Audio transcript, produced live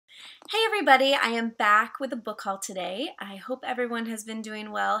Hey everybody, I am back with a book haul today. I hope everyone has been doing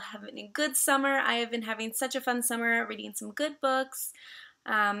well, having a good summer. I have been having such a fun summer reading some good books.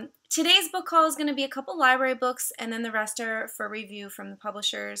 Today's book haul is going to be a couple library books and then the rest are for review from the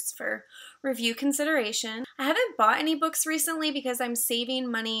publishers for review consideration. I haven't bought any books recently because I'm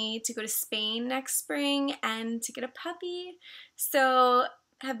saving money to go to Spain next spring and to get a puppy. So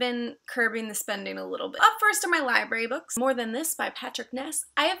have been curbing the spending a little bit. Up first are my library books. More Than This by Patrick Ness.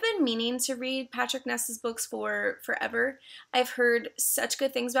 I have been meaning to read Patrick Ness's books for forever. I've heard such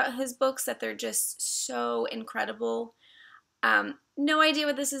good things about his books that they're just so incredible. No idea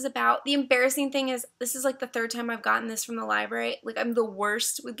what this is about. The embarrassing thing is this is like the third time I've gotten this from the library. Like, I'm the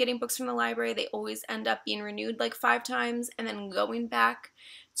worst with getting books from the library. They always end up being renewed like 5 times and then going back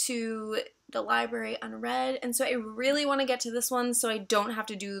to the library unread. And so I really want to get to this one so I don't have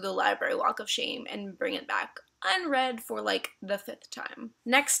to do the library walk of shame and bring it back unread for like the 5th time.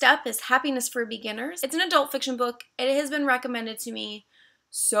 Next up is Happiness for Beginners. It's an adult fiction book. It has been recommended to me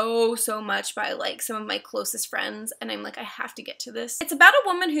so much by like some of my closest friends, and I'm like, I have to get to this. It's about a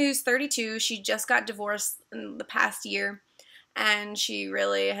woman who's 32. She just got divorced in the past year and she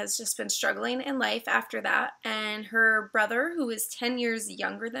really has just been struggling in life after that, and her brother, who is 10 years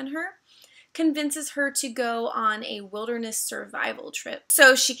younger than her, convinces her to go on a wilderness survival trip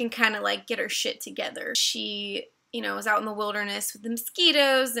so she can kind of like get her shit together. She, is out in the wilderness with the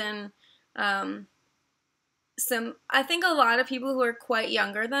mosquitoes and I think a lot of people who are quite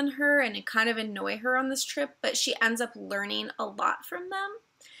younger than her and it kind of annoy her on this trip, but she ends up learning a lot from them.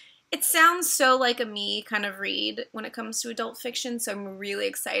 It sounds so like a me kind of read when it comes to adult fiction, so I'm really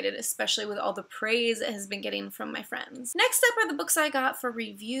excited, especially with all the praise it has been getting from my friends. Next up are the books I got for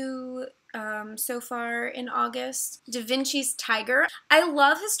review so far in August. Da Vinci's Tiger. I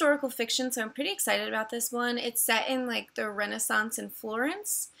love historical fiction, so I'm pretty excited about this one. It's set in like the Renaissance in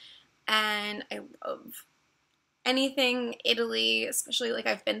Florence, and I love anything Italy, especially like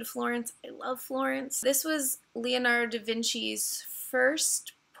I've been to Florence. I love Florence. This was Leonardo da Vinci's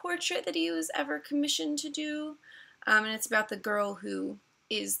first portrait that he was ever commissioned to do, and it's about the girl who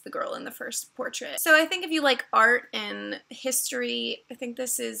is the girl in the first portrait. So I think if you like art and history, I think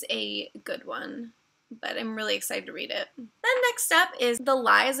this is a good one, but I'm really excited to read it. Then next up is The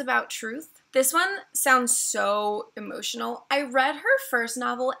Lies About Truth. This one sounds so emotional. I read her first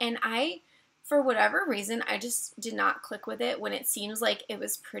novel and for whatever reason, I just did not click with it when it seems like it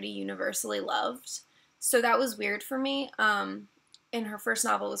was pretty universally loved. So that was weird for me. And her first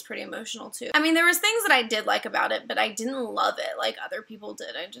novel was pretty emotional too. I mean, there was things that I did like about it, but I didn't love it like other people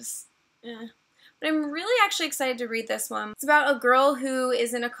did. But I'm really actually excited to read this one. It's about a girl who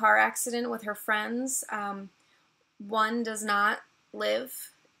is in a car accident with her friends. One does not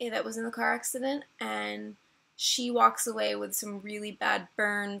live that was in the car accident, and she walks away with some really bad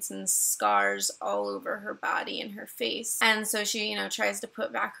burns and scars all over her body and her face. And so she, tries to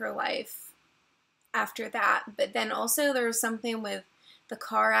put back her life after that. But then also there was something with the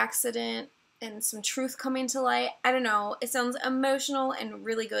car accident and some truth coming to light. I don't know. It sounds emotional and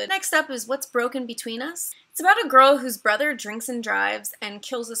really good. Next up is What's Broken Between Us. It's about a girl whose brother drinks and drives and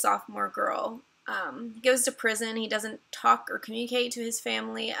kills a sophomore girl. He goes to prison. He doesn't talk or communicate to his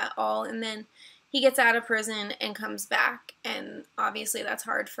family at all. And then he gets out of prison and comes back, and obviously that's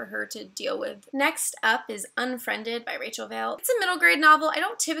hard for her to deal with. Next up is Unfriended by Rachel Vale. It's a middle grade novel. I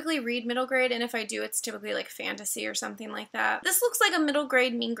don't typically read middle grade, and if I do, it's typically like fantasy or something like that. This looks like a middle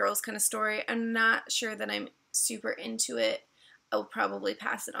grade Mean Girls kind of story. I'm not sure that I'm super into it. I'll probably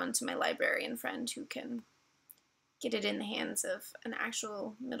pass it on to my librarian friend who can get it in the hands of an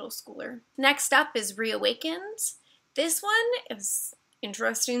actual middle schooler. Next up is Reawakened. This one is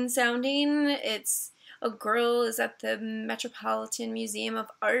interesting sounding. It's a girl is at the Metropolitan Museum of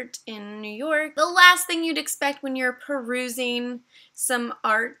Art in New York. The last thing you'd expect when you're perusing some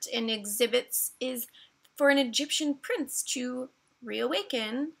art and exhibits is for an Egyptian prince to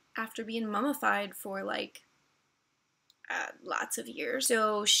reawaken after being mummified for like lots of years.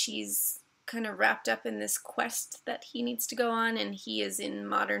 So she's kind of wrapped up in this quest that he needs to go on, and he is in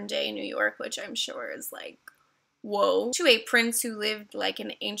modern day New York, which I'm sure is like, whoa, to a prince who lived like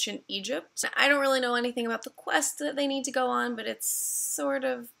in ancient Egypt. I don't really know anything about the quest that they need to go on, but it's sort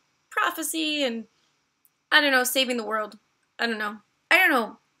of prophecy and, I don't know, saving the world. I don't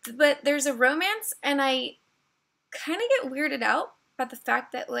know. But there's a romance, and I kind of get weirded out by the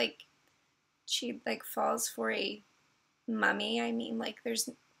fact that like she like falls for a mummy. I mean, like there's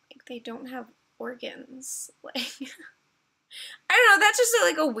like they don't have organs. Like I don't know, that's just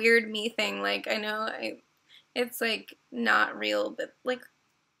like a weird me thing. Like I know it's like not real, but like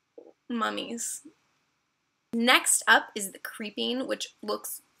mummies. Next up is The Creeping, which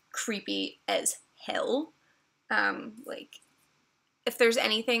looks creepy as hell. Like, if there's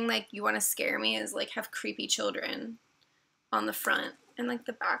anything, like, you want to scare me is, like, have creepy children on the front. And, like,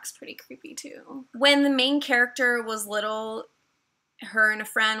 the back's pretty creepy, too. When the main character was little, her and a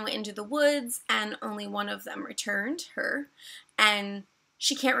friend went into the woods, and only one of them returned, her. And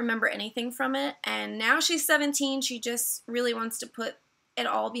she can't remember anything from it. And now she's 17. She just really wants to put it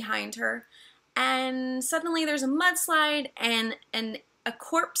all behind her. And suddenly there's a mudslide, and a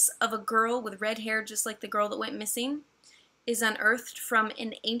corpse of a girl with red hair, just like the girl that went missing, is unearthed from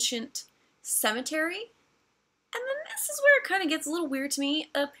an ancient cemetery. And then this is where it kind of gets a little weird to me.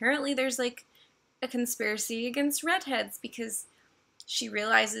 Apparently there's like a conspiracy against redheads, because she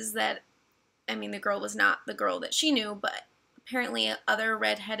realizes that, I mean, the girl was not the girl that she knew, but apparently other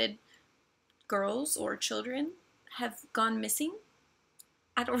redheaded girls or children have gone missing.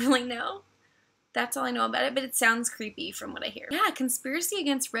 I don't really know. That's all I know about it, but it sounds creepy from what I hear. Yeah, conspiracy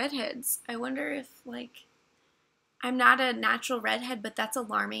against redheads. I wonder if, like, I'm not a natural redhead, but that's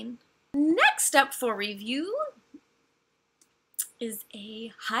alarming. Next up for review is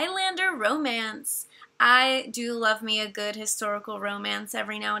a Highlander romance. I do love me a good historical romance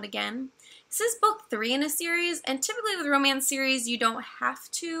every now and again. This is book 3 in a series, and typically with romance series, you don't have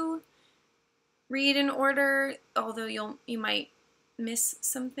to read in order, although you might miss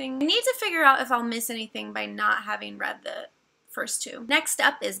something. I need to figure out if I'll miss anything by not having read the first 2. Next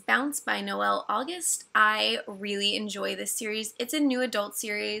up is Bounce by Noelle August. I really enjoy this series. It's a new adult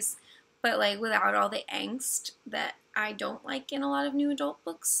series, but like without all the angst that I don't like in a lot of new adult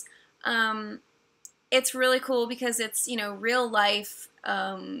books. It's really cool because it's, you know, real life,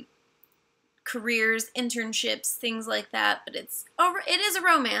 careers, internships, things like that, but it is a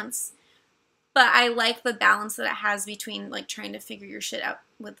romance. But I like the balance that it has between, like, trying to figure your shit out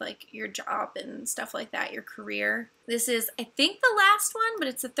with, like, your job and stuff like that, your career. This is, I think, the last one, but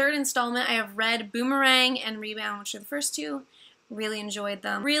it's the 3rd installment. I have read Boomerang and Rebound, which are the first 2. Really enjoyed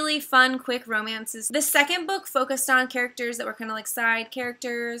them. Really fun, quick romances. The second book focused on characters that were kind of like side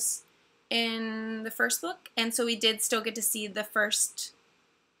characters in the first book, and so we did still get to see the first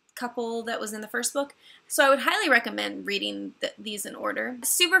couple that was in the first book. So I would highly recommend reading these in order.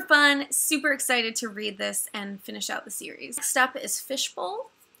 Super fun, super excited to read this and finish out the series. Next up is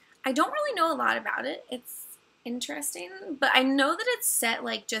Fishbowl. I don't really know a lot about it. It's interesting, but I know that it's set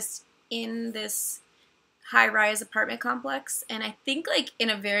like just in this high-rise apartment complex, and I think like in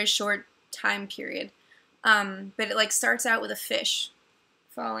a very short time period. But it like starts out with a fish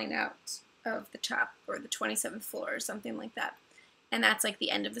falling out of the top or the 27th floor or something like that. And that's like the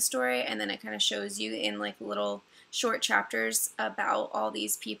end of the story, and then it kind of shows you in like little short chapters about all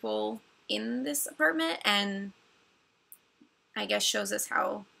these people in this apartment, and I guess shows us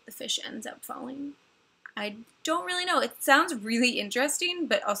how the fish ends up falling. I don't really know. It sounds really interesting,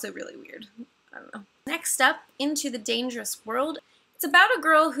 but also really weird. I don't know. Next up, Into the Dangerous World. It's about a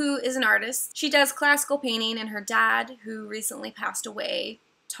girl who is an artist. She does classical painting, and her dad, who recently passed away,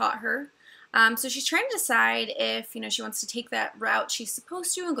 taught her. So she's trying to decide if, you know, she wants to take that route she's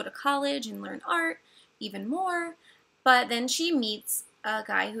supposed to and go to college and learn art even more. But then she meets a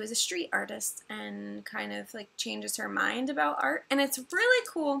guy who is a street artist and kind of like changes her mind about art. And it's really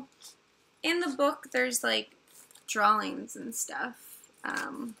cool. In the book, there's like drawings and stuff.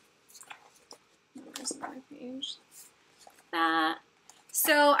 There's another page. That.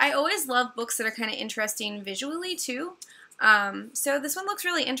 So I always love books that are kind of interesting visually too. So this one looks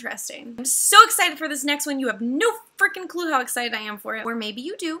really interesting. I'm so excited for this next one. You have no freaking clue how excited I am for it. Or maybe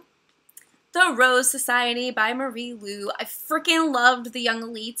you do. The Rose Society by Marie Lu. I freaking loved The Young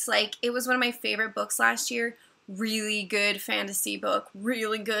Elites. Like, it was one of my favorite books last year. Really good fantasy book.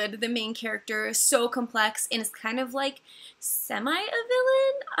 Really good. The main character is so complex and it's kind of like semi a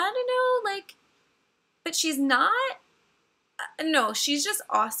villain. I don't know, like, but she's not. No, she's just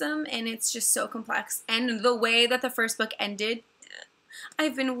awesome, and it's just so complex. And the way that the first book ended,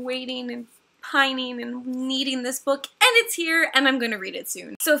 I've been waiting and pining and needing this book, and it's here, and I'm going to read it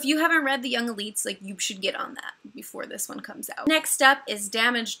soon. So if you haven't read The Young Elites, like, you should get on that before this one comes out. Next up is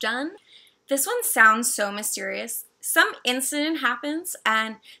Damage Done. This one sounds so mysterious. Some incident happens,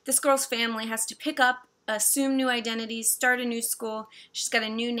 and this girl's family has to pick up, assume new identities, start a new school. She's got a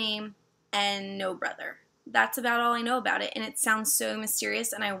new name, and no brother. That's about all I know about it, and it sounds so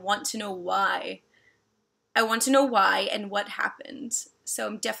mysterious, and I want to know why. I want to know why and what happened, so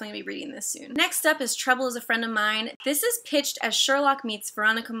I'm definitely going to be reading this soon. Next up is Trouble is a Friend of Mine. This is pitched as Sherlock meets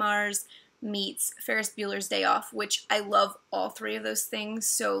Veronica Mars meets Ferris Bueller's Day Off, which I love all 3 of those things,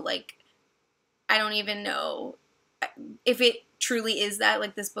 so, like, I don't even know. If it truly is that,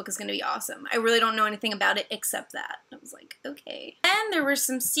 like, this book is going to be awesome. I really don't know anything about it except that. I was like, okay. And there were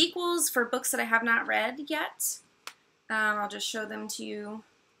some sequels for books that I have not read yet. I'll just show them to you.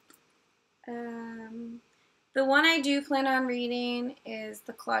 The one I do plan on reading is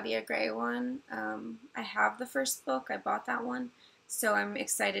the Claudia Gray one. I have the first book. I bought that one. So I'm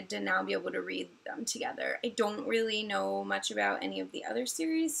excited to now be able to read them together. I don't really know much about any of the other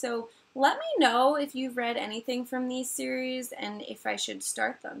series, so let me know if you've read anything from these series and if I should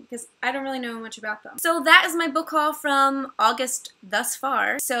start them, because I don't really know much about them. So that is my book haul from August thus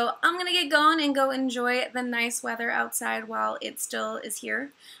far. So I'm going to get going and go enjoy the nice weather outside while it still is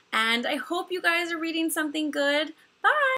here. And I hope you guys are reading something good. Bye!